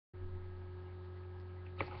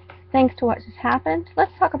thanks to what just happened,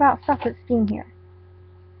 let's talk about self-esteem here.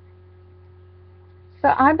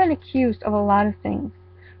 So I've been accused of a lot of things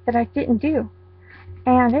that I didn't do.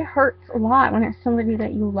 And it hurts a lot when it's somebody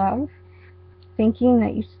that you love, thinking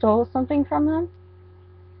that you stole something from them,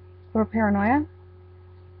 or paranoia.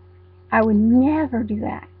 I would never do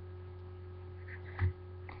that.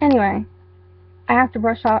 Anyway, I have to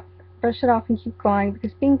brush it off and keep going,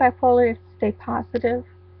 because being bipolar, you have to stay positive.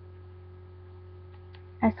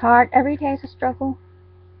 It's hard. Every day is a struggle.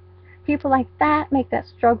 People like that make that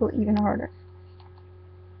struggle even harder.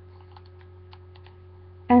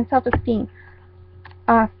 And self-esteem.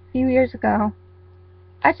 A few years ago,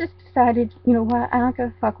 I just decided, you know what, I don't give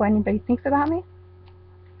a fuck what anybody thinks about me.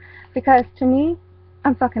 Because to me,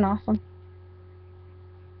 I'm fucking awesome.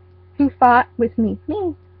 Who fought with me?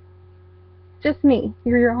 Me. Just me.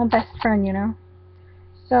 You're your own best friend, you know?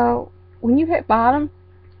 So, when you hit bottom,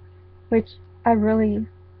 which I really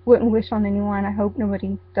wouldn't wish on anyone, I hope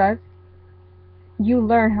nobody does, you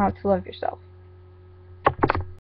learn how to love yourself.